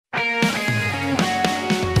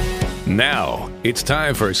Now, it's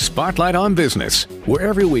time for Spotlight on Business, where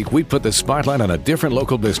every week we put the spotlight on a different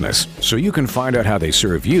local business so you can find out how they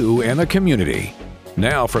serve you and the community.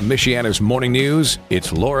 Now, from Michiana's Morning News,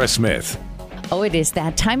 it's Laura Smith. Oh, it is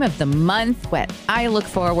that time of the month what I look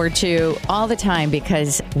forward to all the time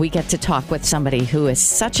because we get to talk with somebody who is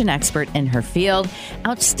such an expert in her field,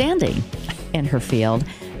 outstanding in her field.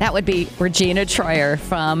 That would be Regina Troyer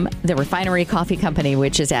from the Refinery Coffee Company,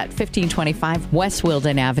 which is at 1525 West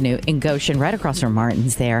Wilden Avenue in Goshen, right across from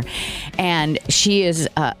Martin's there. And she is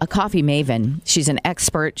a coffee maven. She's an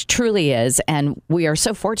expert, truly is. And we are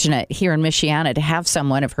so fortunate here in Michiana to have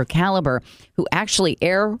someone of her caliber who actually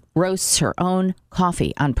air roasts her own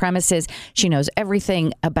coffee on premises. She knows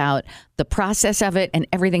everything about the process of it and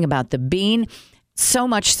everything about the bean. So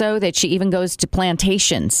much so that she even goes to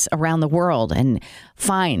plantations around the world and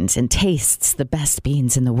finds and tastes the best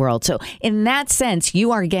beans in the world. So in that sense,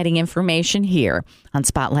 you are getting information here on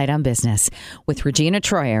Spotlight on Business with Regina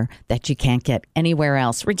Troyer that you can't get anywhere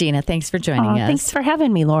else. Regina, thanks for joining us. Thanks for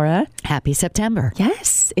having me, Laura. Happy September.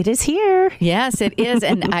 Yes, it is here. Yes, it is.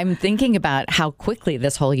 And I'm thinking about how quickly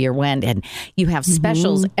this whole year went. And you have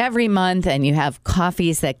specials every month and you have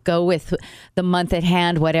coffees that go with the month at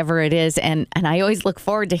hand, whatever it is. And I always look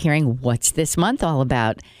forward to hearing what's this month all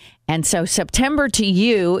about. And so September to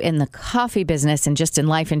you in the coffee business and just in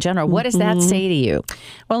life in general, what does that say to you?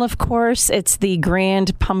 Well, of course, it's the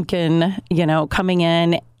grand pumpkin, coming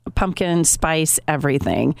in, pumpkin spice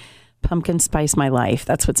everything. Pumpkin spice my life.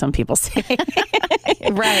 That's what some people say.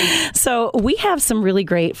 Right. So we have some really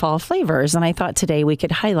great fall flavors, and I thought today we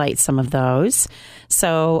could highlight some of those.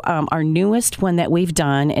 So our newest one that we've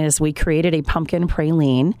done is we created a pumpkin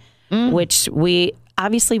praline, which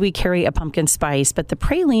obviously we carry a pumpkin spice, but the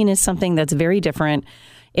praline is something that's very different.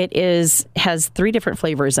 It has 3 different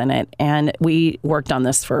flavors in it, and we worked on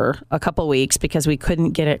this for a couple weeks because we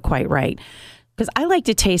couldn't get it quite right. Because I like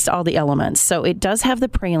to taste all the elements. So it does have the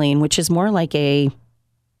praline, which is more like a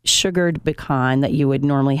sugared pecan that you would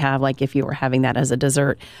normally have, like if you were having that as a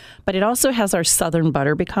dessert. But it also has our southern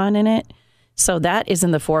butter pecan in it. So that is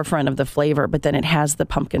in the forefront of the flavor, but then it has the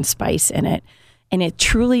pumpkin spice in it. And it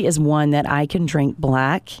truly is one that I can drink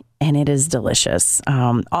black, and it is delicious.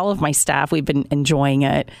 All of my staff, we've been enjoying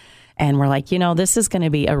it. And we're like, this is going to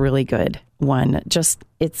be a really good one. Just,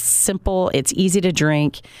 it's simple. It's easy to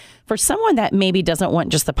drink. For someone that maybe doesn't want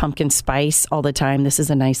just the pumpkin spice all the time, this is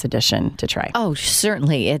a nice addition to try. Oh,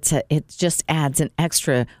 certainly. It just adds an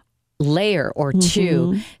extra layer or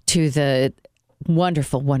two to the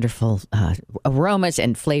wonderful, wonderful aromas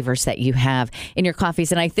and flavors that you have in your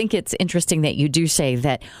coffees. And I think it's interesting that you do say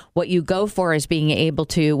that what you go for is being able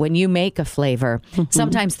to, when you make a flavor,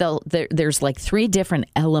 sometimes there's like 3 different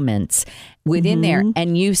elements within there.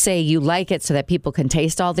 And you say you like it so that people can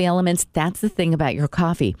taste all the elements. That's the thing about your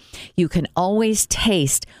coffee. You can always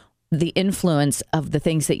taste the influence of the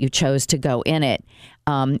things that you chose to go in it.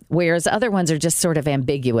 Whereas other ones are just sort of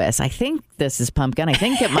ambiguous. I think this is pumpkin. I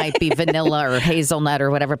think it might be vanilla or hazelnut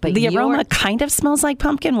or whatever. But the aroma kind of smells like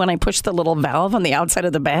pumpkin when I push the little valve on the outside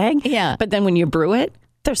of the bag. Yeah. But then when you brew it,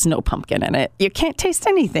 there's no pumpkin in it. You can't taste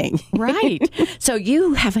anything. Right. So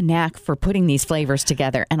you have a knack for putting these flavors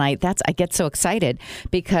together. And I get so excited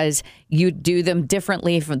because you do them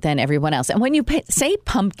differently than everyone else. And when you say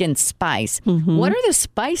pumpkin spice, what are the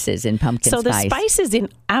spices in pumpkin spice? So the spices in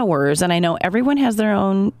ours, and I know everyone has their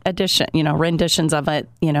own renditions of it.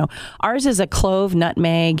 Ours is a clove,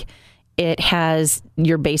 nutmeg. It has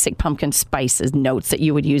your basic pumpkin spices notes that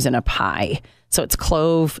you would use in a pie. So it's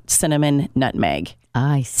clove, cinnamon, nutmeg.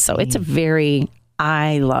 I see. So it's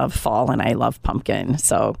I love fall and I love pumpkin.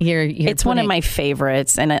 So it's one of my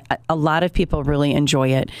favorites, and a lot of people really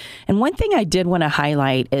enjoy it. And one thing I did want to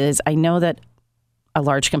highlight is I know that a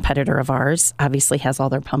large competitor of ours obviously has all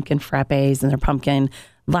their pumpkin frappes and their pumpkin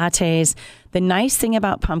lattes. The nice thing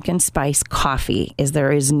about pumpkin spice coffee is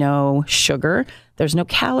there is no sugar. There's no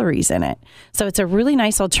calories in it. So it's a really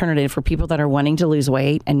nice alternative for people that are wanting to lose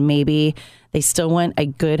weight and maybe they still want a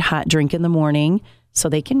good hot drink in the morning. So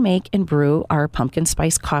they can make and brew our pumpkin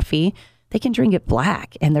spice coffee. They can drink it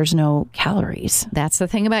black and there's no calories. That's the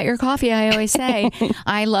thing about your coffee, I always say.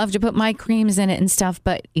 I love to put my creams in it and stuff,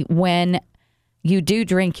 but when you do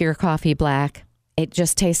drink your coffee black, it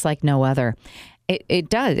just tastes like no other. It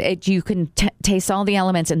does. You can taste all the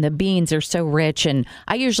elements, and the beans are so rich. And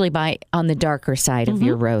I usually buy on the darker side of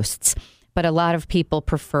your roasts, but a lot of people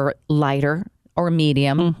prefer lighter or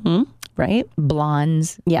medium. Right?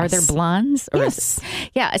 Blondes. Yes. Are there blondes? Or yes.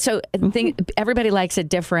 Yeah. So everybody likes a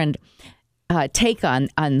different take on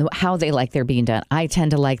how they like their bean done. I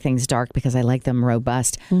tend to like things dark because I like them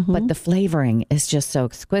robust, but the flavoring is just so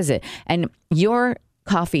exquisite. And your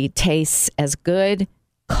coffee tastes as good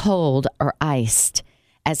cold or iced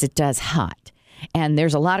as it does hot. And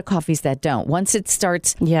there's a lot of coffees that don't. Once it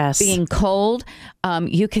starts being cold,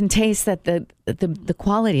 you can taste that the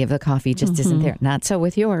quality of the coffee just isn't there. Not so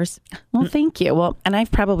with yours. Well, thank you. Well, and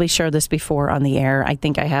I've probably shared this before on the air. I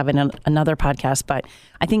think I have in another podcast, but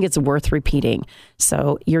I think it's worth repeating.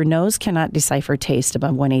 So your nose cannot decipher taste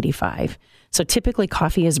above 185. So typically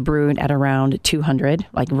coffee is brewed at around 200,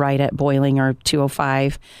 like right at boiling, or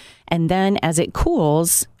 205. And then as it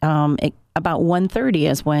cools, about 130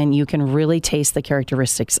 is when you can really taste the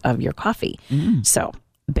characteristics of your coffee. So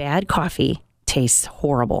bad coffee tastes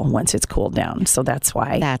horrible once it's cooled down. So that's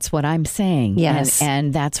why. That's what I'm saying. Yes.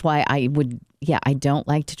 And that's why I don't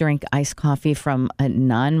like to drink iced coffee from a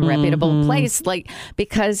non-reputable place,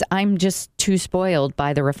 because I'm just too spoiled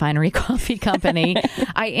by the Refinery Coffee Company.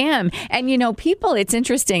 I am. And, people, it's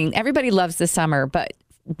interesting. Everybody loves the summer, but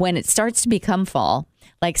when it starts to become fall,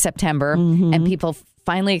 like September, and people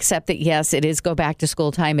finally accept that, yes, it is go back to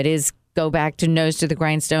school time. It is go back to nose to the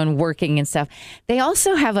grindstone working and stuff. They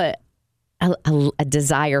also have a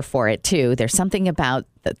desire for it, too. There's something about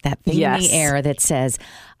that thing in the air that says,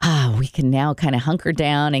 we can now kind of hunker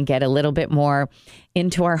down and get a little bit more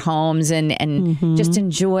into our homes and just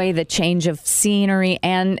enjoy the change of scenery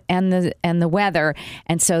and the weather.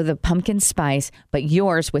 And so the pumpkin spice, but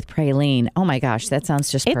yours with praline. Oh, my gosh, that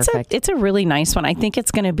sounds just perfect. It's a really nice one. I think it's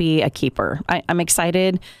going to be a keeper. I'm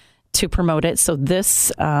excited to promote it. So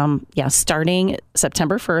this, starting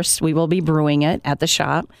September 1st, we will be brewing it at the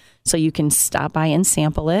shop. So you can stop by and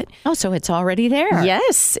sample it. Oh, so it's already there.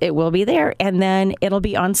 Yes, it will be there. And then it'll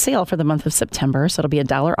be on sale for the month of September. So it'll be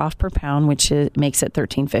 $1 off per pound, which makes it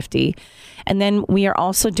 $13.50. And then we are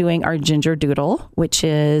also doing our ginger doodle, which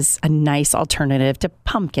is a nice alternative to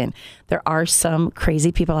pumpkin. There are some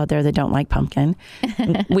crazy people out there that don't like pumpkin.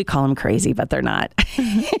 We call them crazy, but they're not.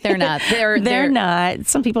 They're not. They're not.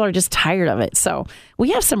 Some people are just tired of it. So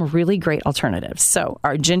we have some really great alternatives. So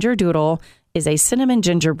our ginger doodle is a cinnamon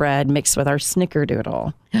gingerbread mixed with our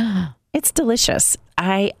snickerdoodle. It's delicious.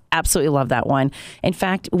 I absolutely love that one. In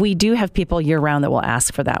fact, we do have people year round that will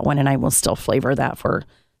ask for that one, and I will still flavor that for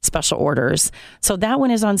special orders. So that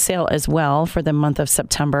one is on sale as well for the month of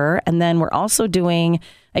September. And then we're also doing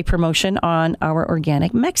a promotion on our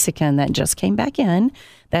organic Mexican that just came back in.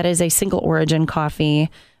 That is a single origin coffee,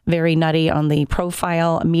 very nutty on the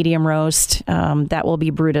profile, medium roast. That will be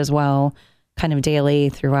brewed as well, kind of daily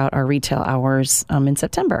throughout our retail hours in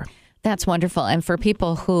September. That's wonderful. And for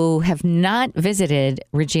people who have not visited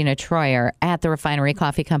Regina Troyer at the Refinery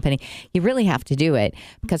Coffee Company, you really have to do it.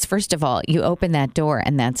 Because first of all, you open that door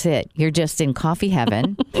and that's it. You're just in coffee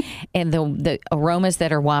heaven. And the aromas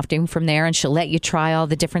that are wafting from there. And she'll let you try all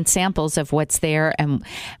the different samples of what's there. And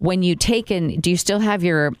when you take in, do you still have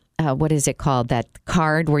your what is it called? That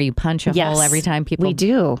card where you punch a hole every time people... We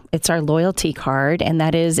do. It's our loyalty card. And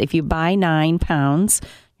that is, if you buy 9 pounds,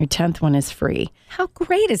 your 10th one is free. How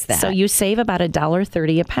great is that? So you save about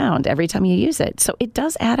 $1.30 a pound every time you use it. So it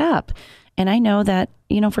does add up. And I know that,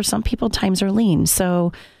 for some people, times are lean.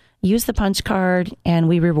 So use the punch card and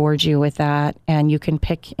we reward you with that. And you can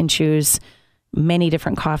pick and choose many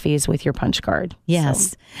different coffees with your punch card.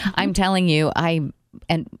 Yes. So. I'm telling you, I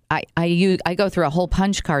go through a whole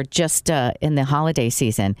punch card just in the holiday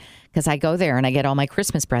season because I go there and I get all my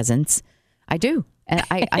Christmas presents. I do. And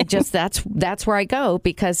I just, that's where I go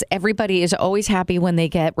because everybody is always happy when they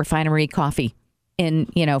get Refinery coffee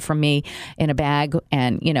from me in a bag.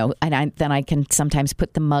 And, then I can sometimes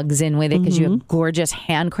put the mugs in with it because you have gorgeous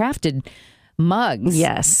handcrafted mugs.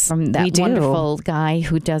 Yes. From that wonderful guy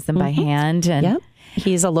who does them by hand. And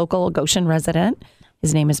he's a local Goshen resident.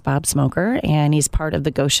 His name is Bob Smoker, and he's part of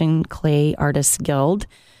the Goshen Clay Artists Guild.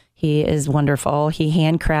 He is wonderful. He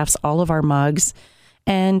handcrafts all of our mugs.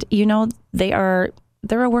 And,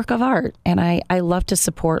 they're a work of art. And I love to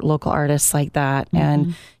support local artists like that.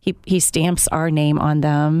 And he stamps our name on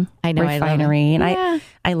them. I know. Refinery. I love it. And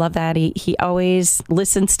I love that. He always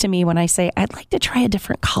listens to me when I say, I'd like to try a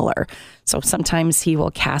different color. So sometimes he will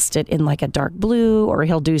cast it in like a dark blue, or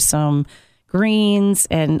he'll do some greens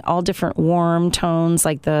and all different warm tones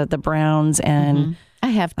like the browns. And I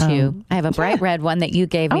have two. I have a bright red one that you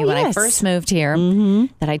gave me when I first moved here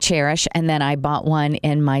that I cherish. And then I bought one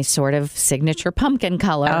in my sort of signature pumpkin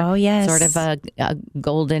color. Oh, yes. Sort of a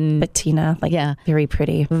golden patina. Very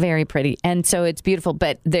pretty. Very pretty. And so it's beautiful.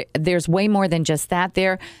 But there's way more than just that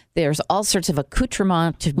there. There's all sorts of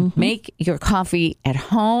accoutrement to make your coffee at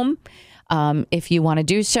home. if you want to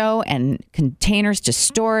do so, and containers to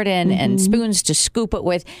store it in and spoons to scoop it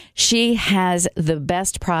with. She has the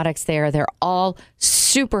best products there. They're all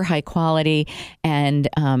super high quality, and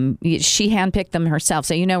she handpicked them herself.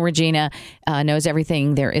 So Regina knows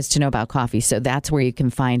everything there is to know about coffee. So that's where you can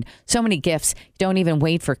find so many gifts. Don't even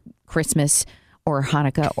wait for Christmas or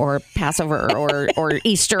Hanukkah or Passover or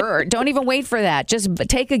Easter, or don't even wait for that. Just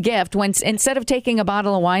take a gift. Instead of taking a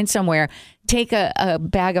bottle of wine somewhere, take a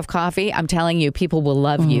bag of coffee. I'm telling you, people will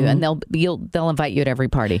love you, and they'll invite you at every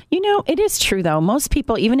party. It is true though. Most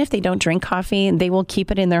people, even if they don't drink coffee, they will keep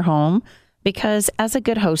it in their home, because as a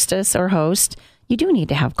good hostess or host, you do need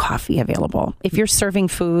to have coffee available. If you're serving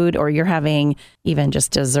food or you're having even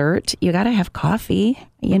just dessert, you got to have coffee,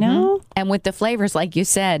 you know? And with the flavors, like you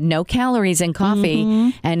said, no calories in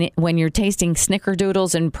coffee. And when you're tasting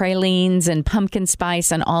snickerdoodles and pralines and pumpkin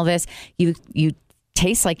spice and all this, you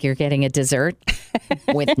taste like you're getting a dessert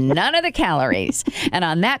with none of the calories. And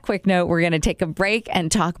on that quick note, we're going to take a break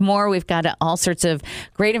and talk more. We've got all sorts of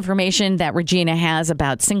great information that Regina has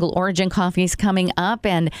about single origin coffees coming up,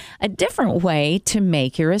 and a different way to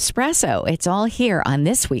make your espresso. It's all here on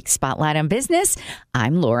this week's Spotlight on Business.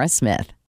 I'm Laura Smith.